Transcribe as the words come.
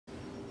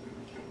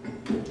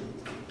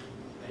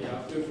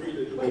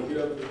Like, get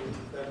up and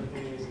clap your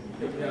hands and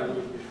take it out a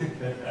little bit.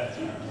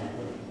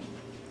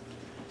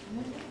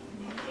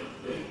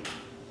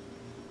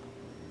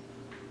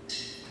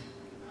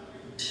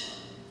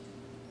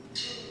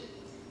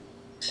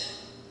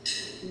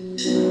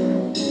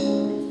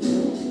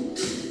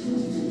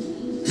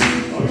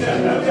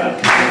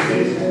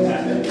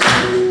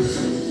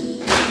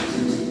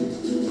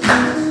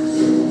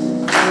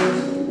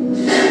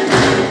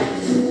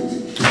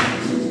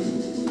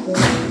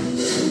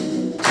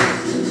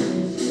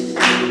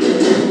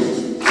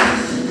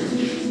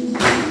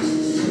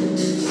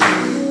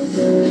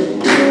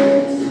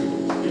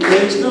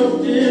 Makes no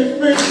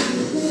difference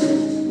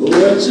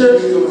what you're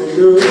going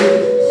through.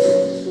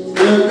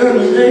 You're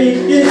gonna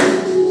make it.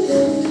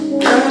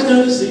 God's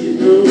gonna see you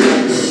through.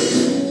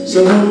 So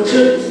hold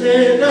your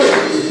head up,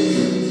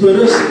 put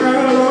a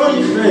smile on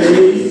your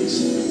face.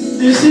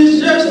 This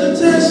is just a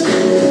test.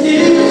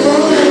 Keep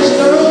on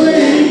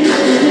slowly.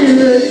 Be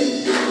ready.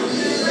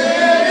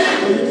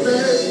 Are you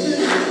ready?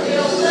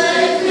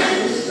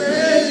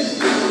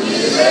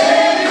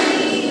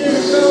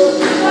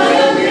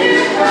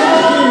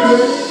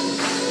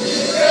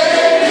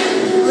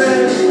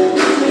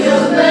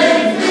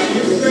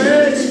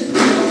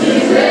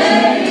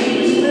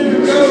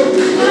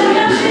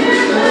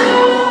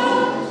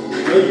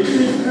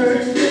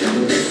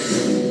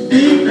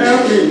 Deep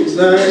down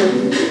inside,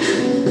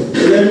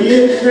 let me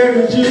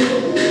encourage you,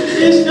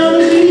 it's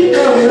gonna be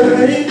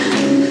alright.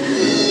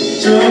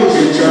 Troubles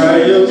and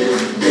trials,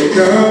 they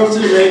come to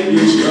make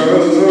you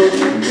strong.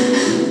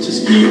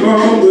 Just keep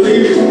on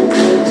believing,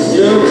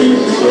 you'll keep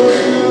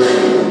going.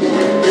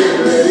 Get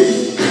ready,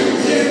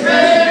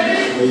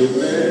 for your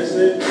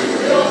blessing.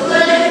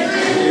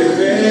 Get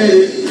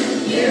ready,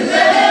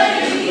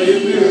 for your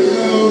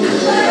miracle.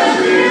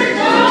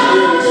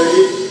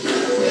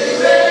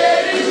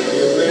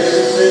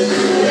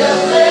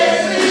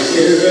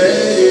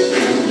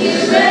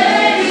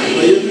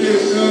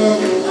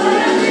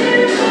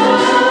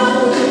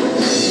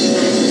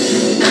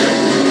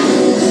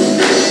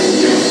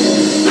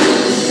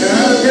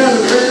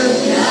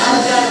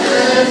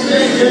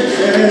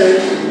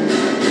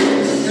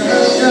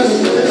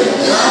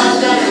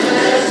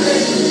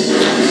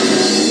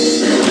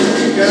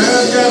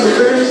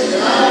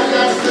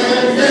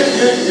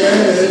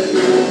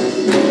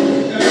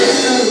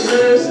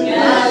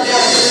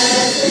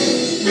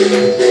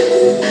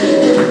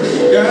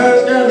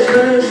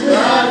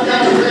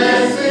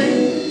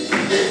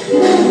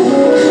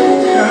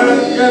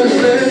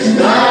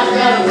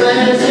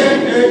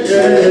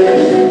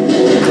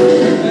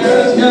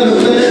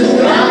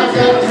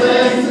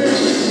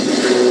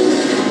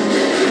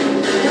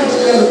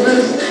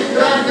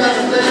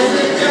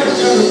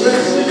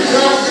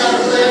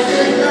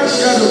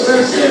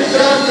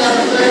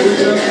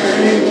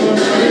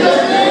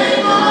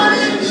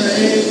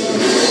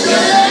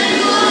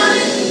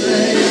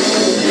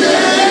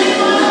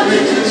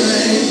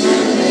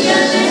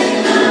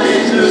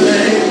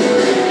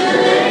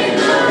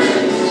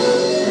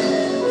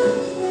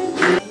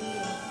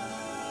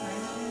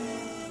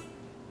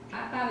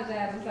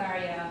 I'm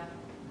sorry, y'all.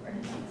 We're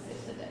not sick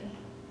today.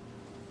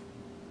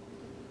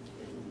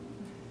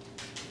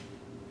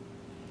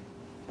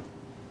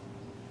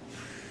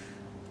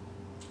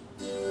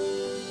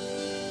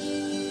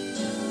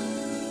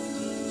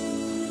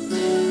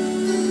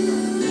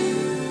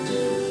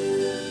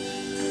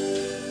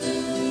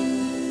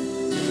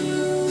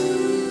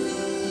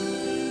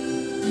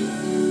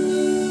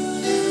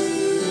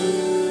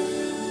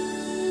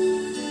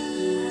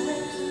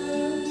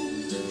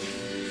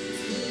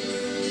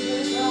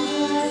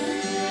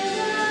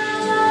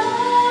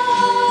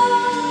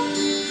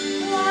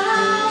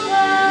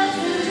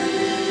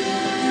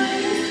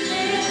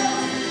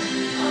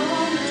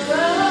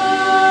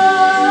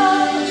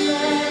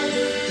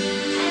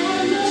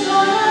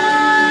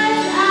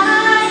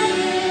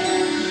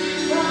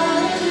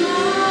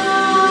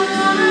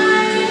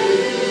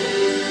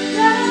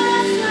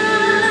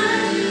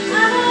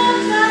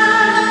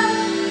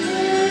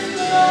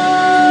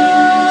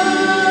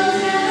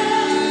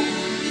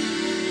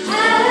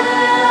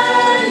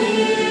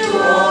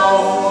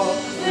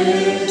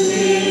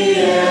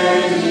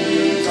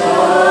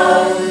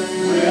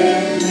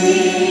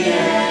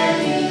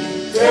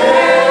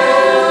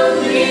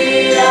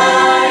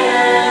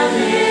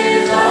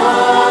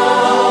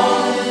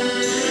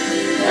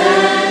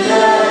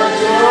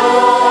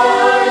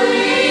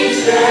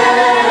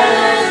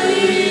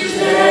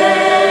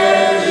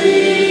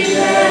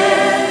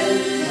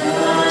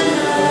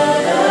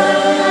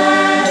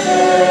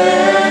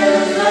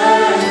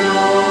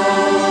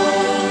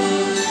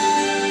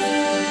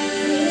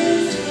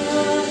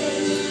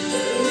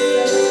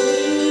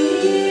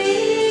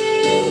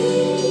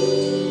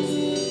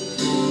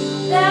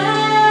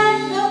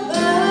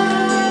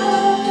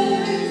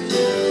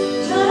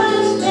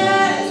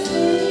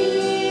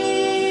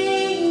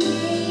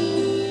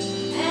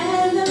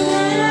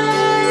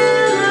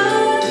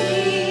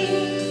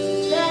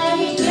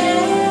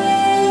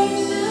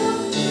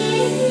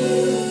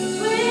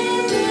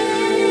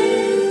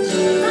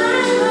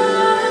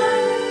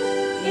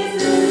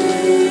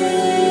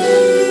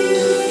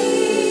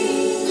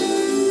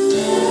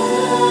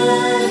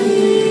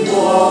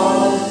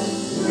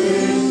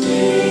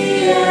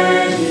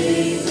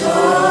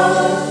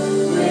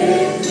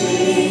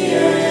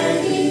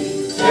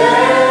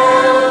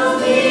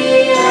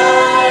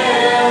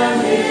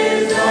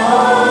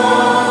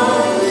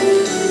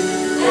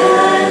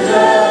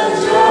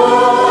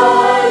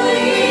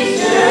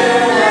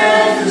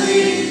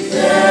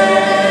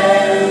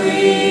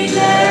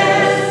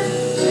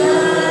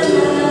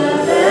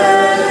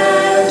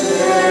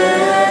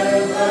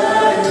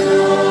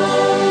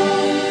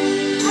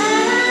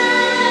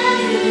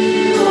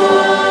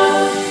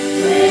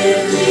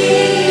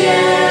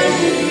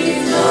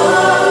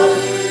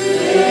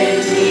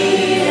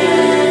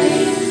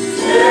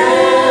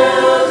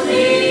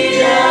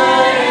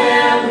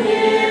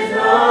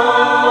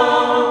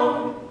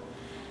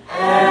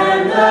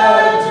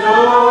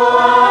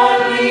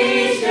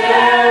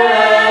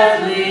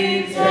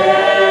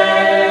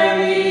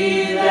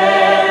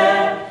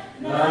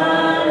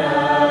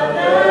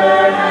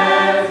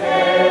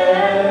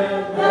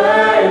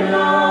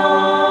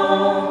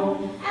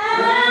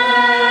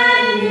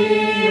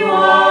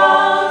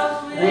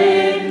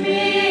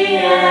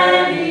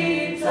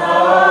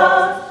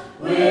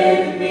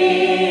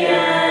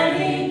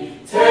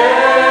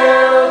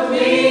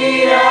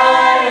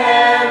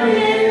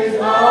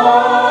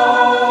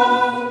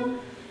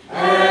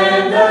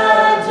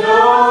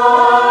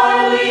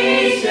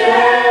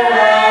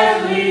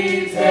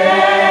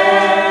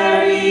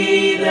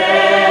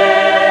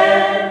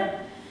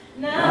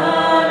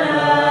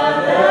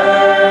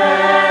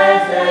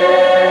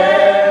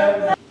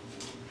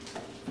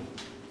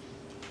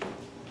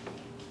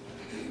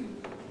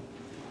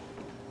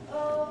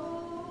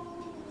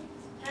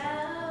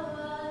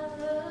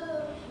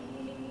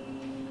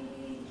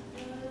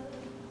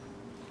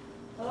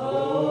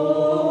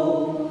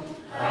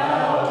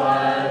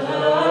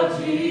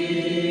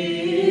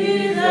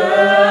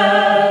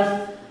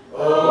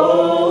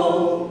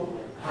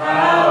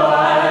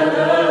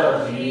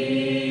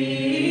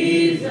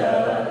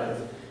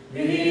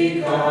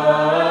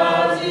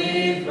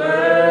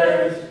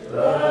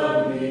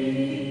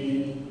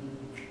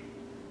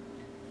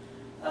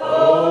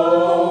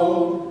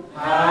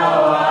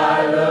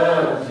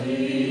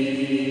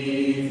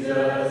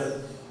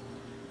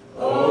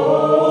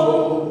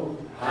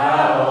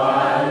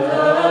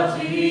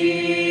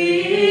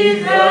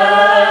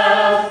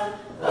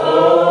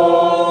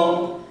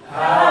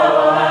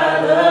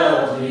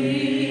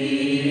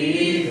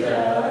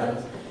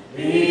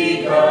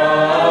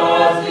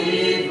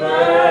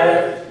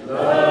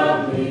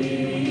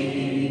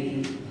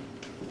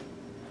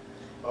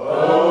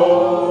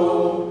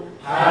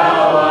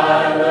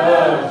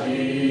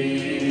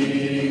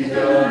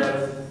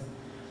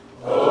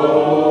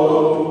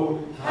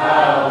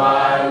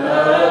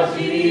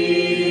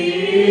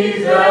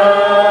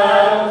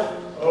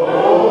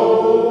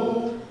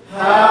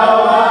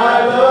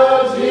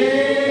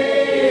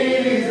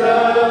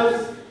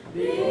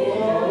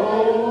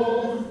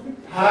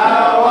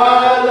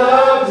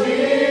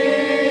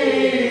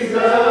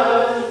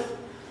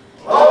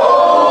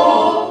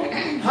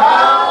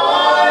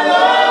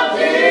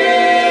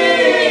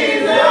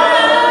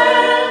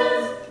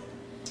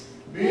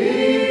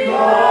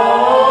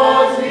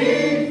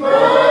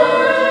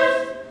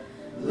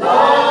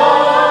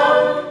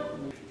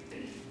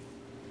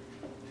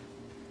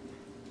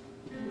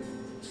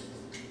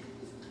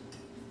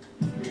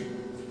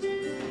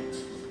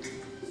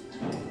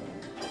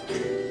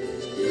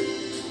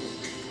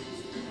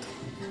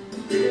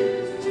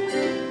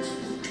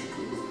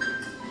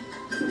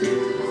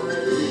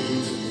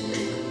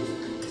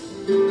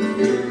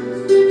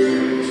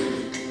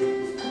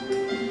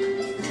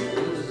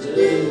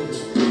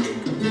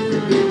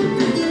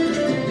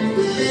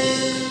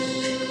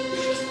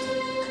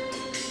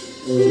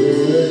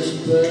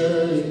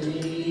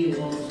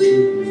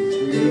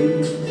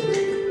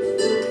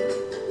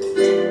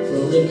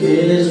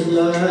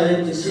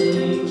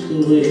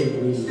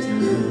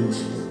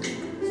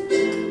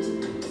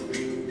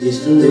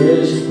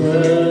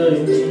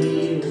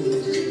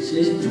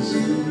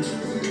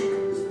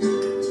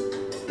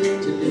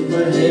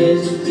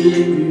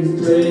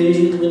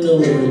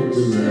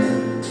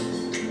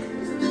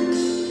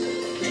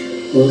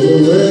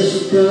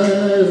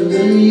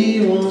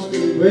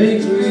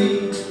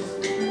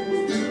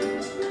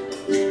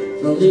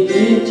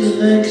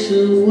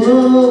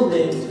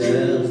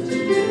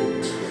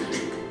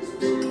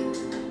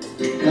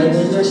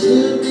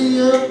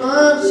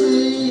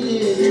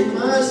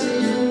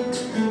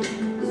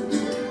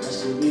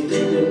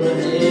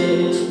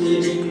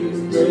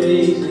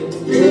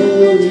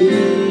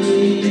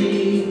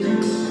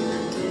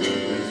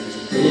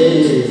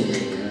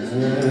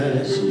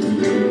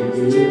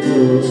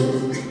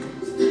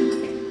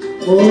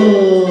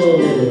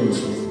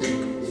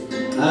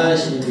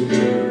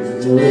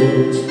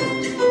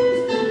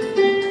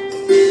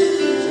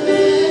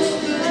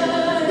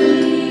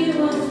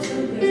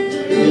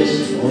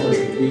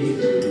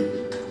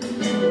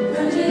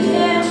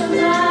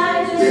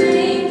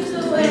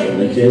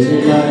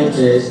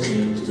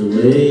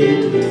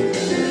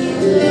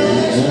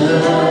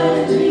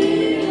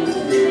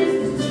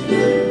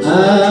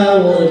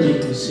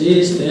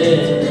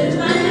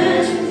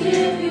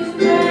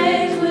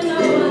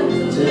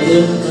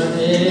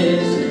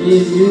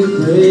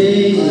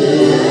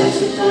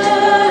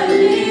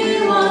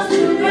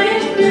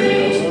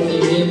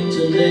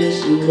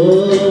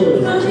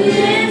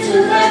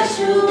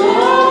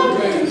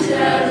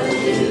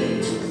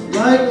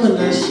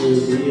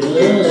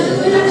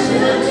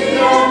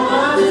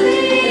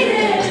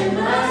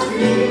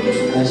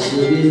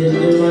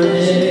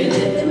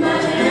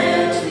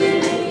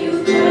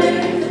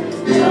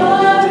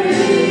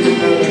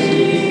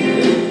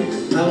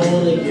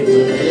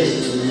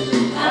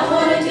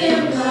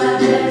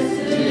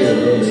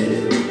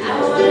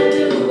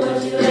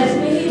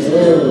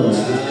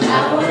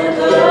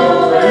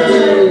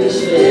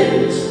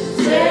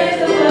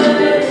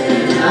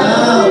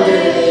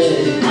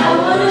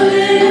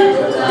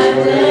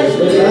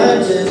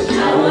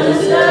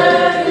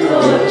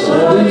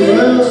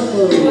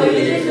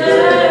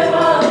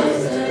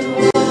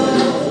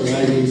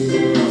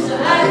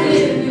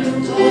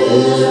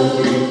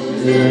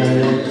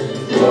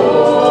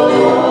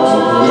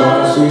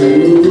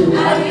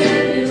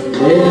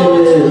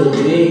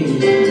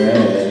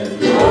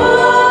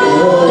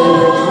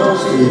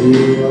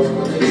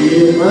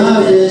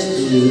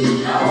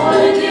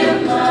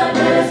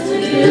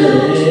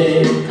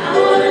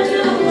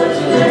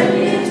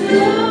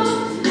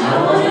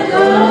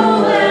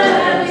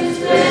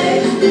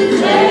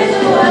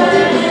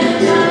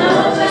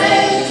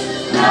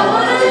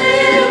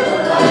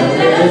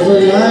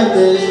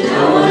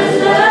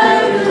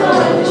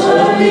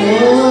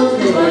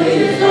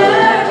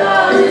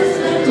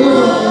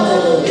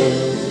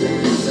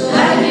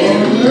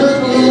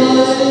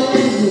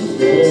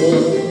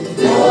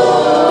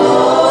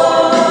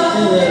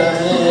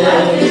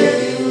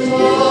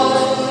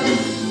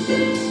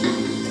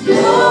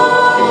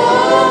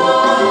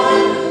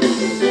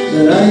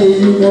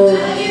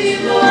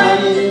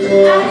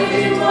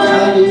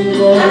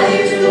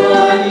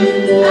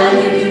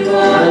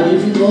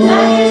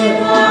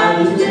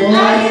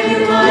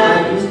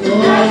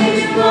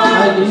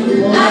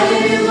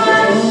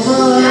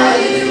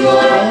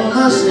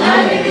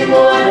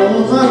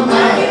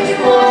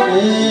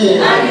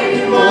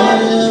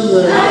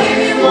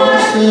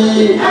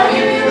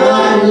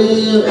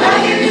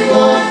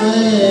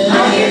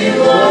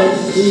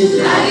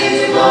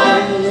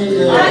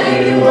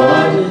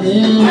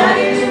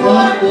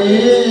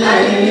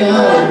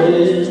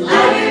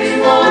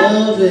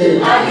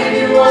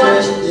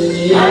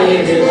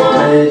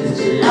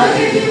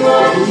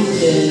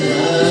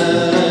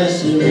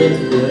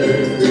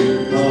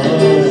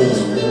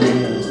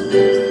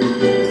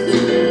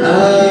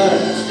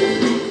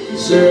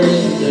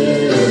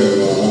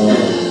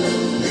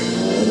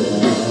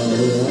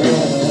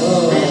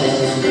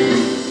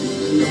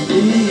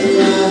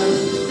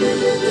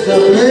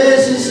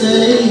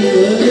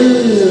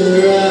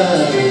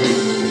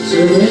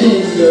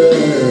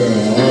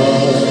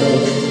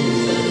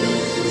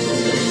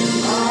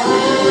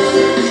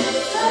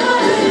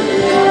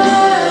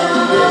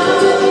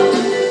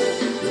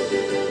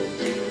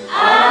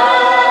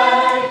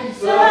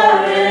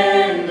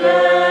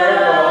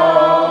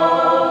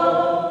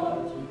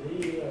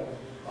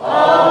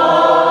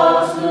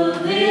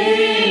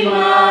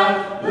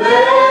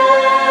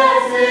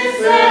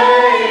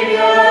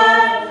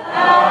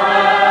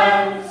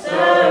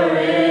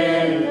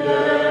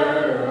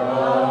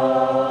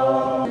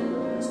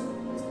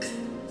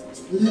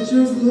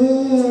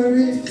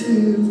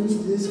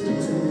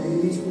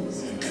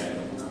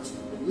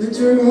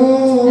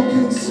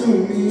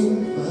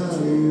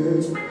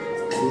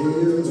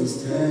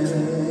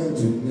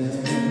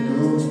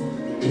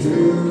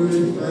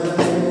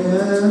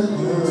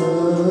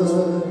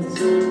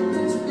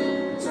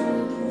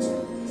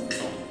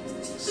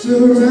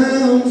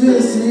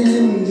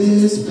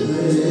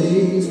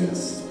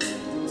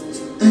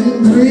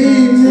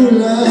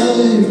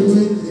 life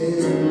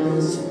within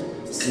us.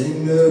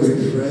 Sing the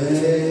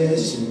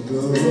refreshing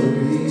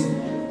glory.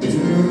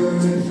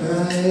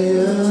 Purify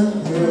our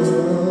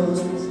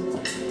hearts.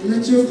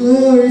 Let your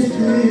glory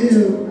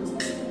fill.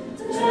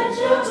 Let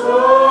your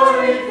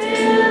glory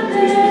fill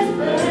this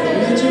place.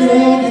 Let your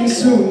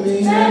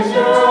all-consuming. Let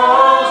your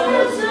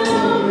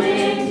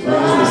all-consuming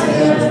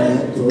fire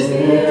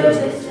fill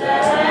this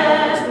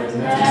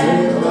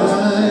tabernacle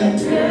and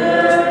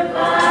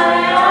purify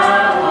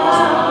our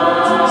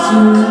hearts.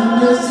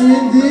 Surround us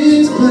in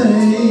this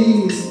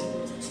place.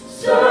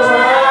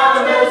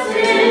 Surround us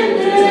in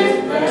this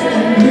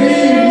place.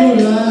 Bring new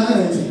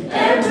life.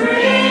 And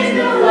bring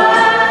the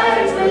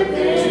life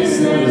within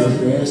Sing the us.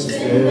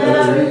 refreshing In the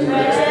glory.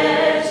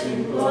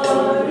 refreshing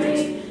glory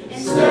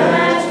and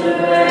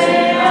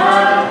saturate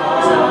our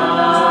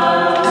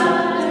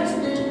hearts.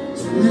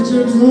 Let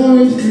your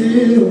glory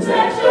fill.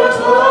 Let your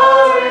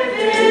glory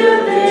fill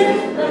this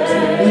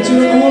place. Let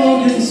your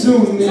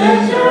all-consuming.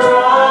 Let your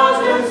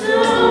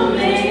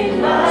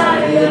all-consuming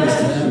fire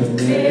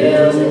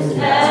fill this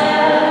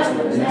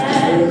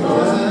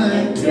tabernacle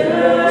and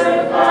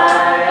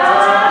purify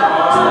our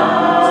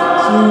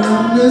hearts.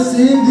 Surround us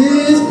in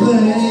this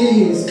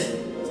place.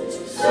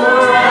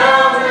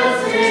 Surround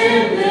us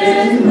in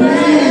this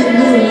Bring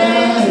new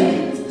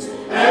life. place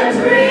and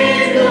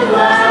bring the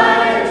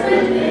life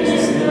within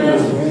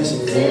us.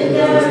 Refreshing In the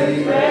glory.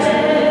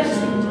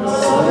 refreshing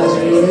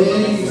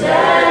glory, Saturate.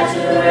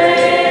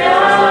 saturate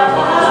our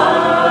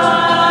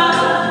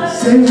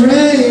hearts. Say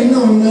rain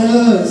on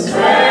us.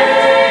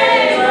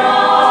 Rain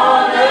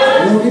on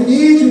us, Lord, we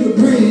need you to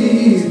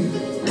breathe.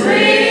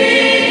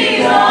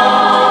 breathe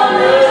on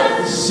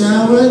us.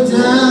 Shower down.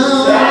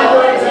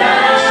 Shower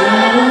down,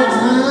 Shower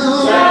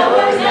down.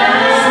 shower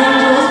down. Send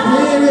your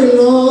spirit,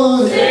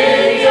 Lord.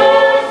 Send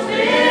your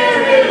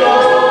spirit,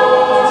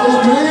 Lord. Just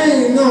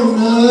rain on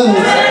us.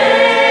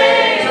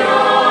 Rain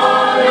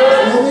on us,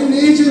 Lord, we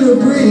need you to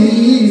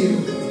breathe.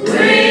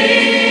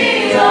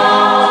 breathe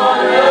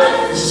on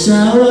us.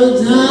 Shower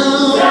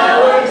down.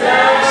 Shower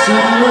down,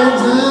 Shower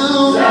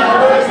down.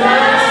 shower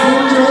down.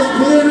 Send your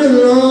spirit,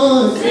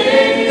 Lord.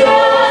 Send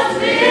your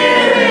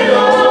spirit,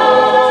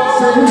 Lord.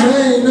 Say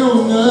rain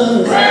on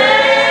us.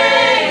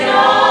 Rain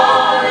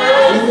on us,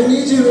 Lord, we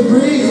need you to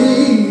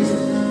breathe.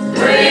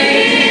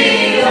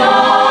 breathe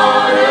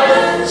on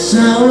us.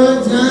 Shower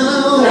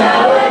down.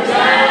 Shower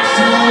down,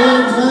 Shower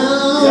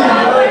down.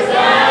 shower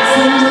down.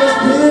 Send your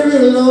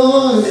spirit,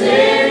 Lord.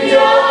 Send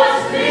your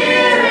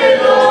spirit,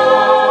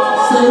 Lord.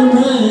 Say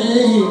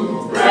rain.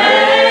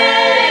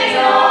 Rain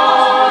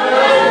on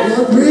us,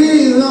 Lord,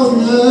 breathe on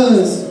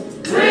us.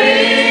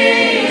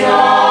 breathe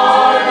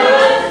on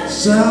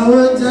us.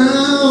 Shower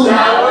down.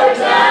 Shower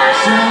down,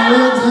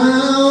 Shower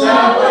down.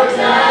 shower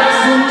down.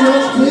 Send your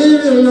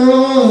spirit,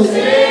 Lord.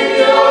 Send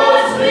your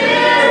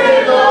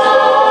spirit,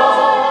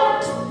 Lord.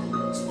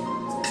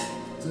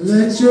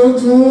 Let your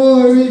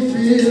glory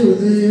fill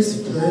this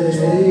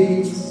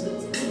place.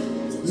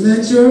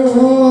 Let your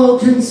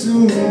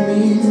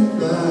all-consuming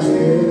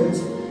fire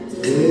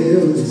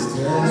fill this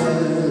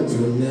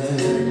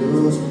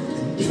tabernacle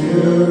and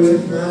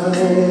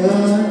purify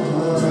our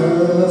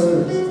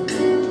hearts.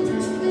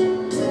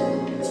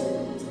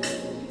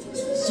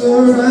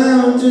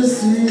 Surround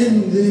us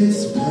in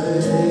this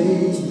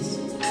place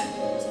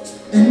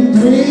and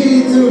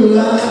breathe new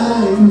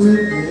life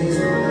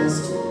within us.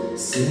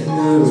 Sing the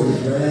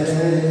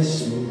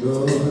refreshing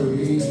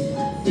glory,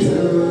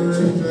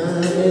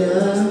 purify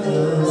our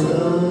hearts.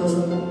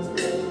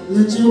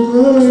 Let your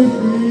glory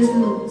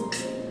fill.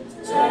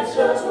 Let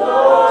your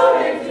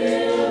glory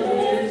fill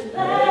this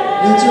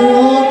place. Let your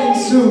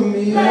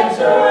all-consuming. Let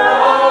your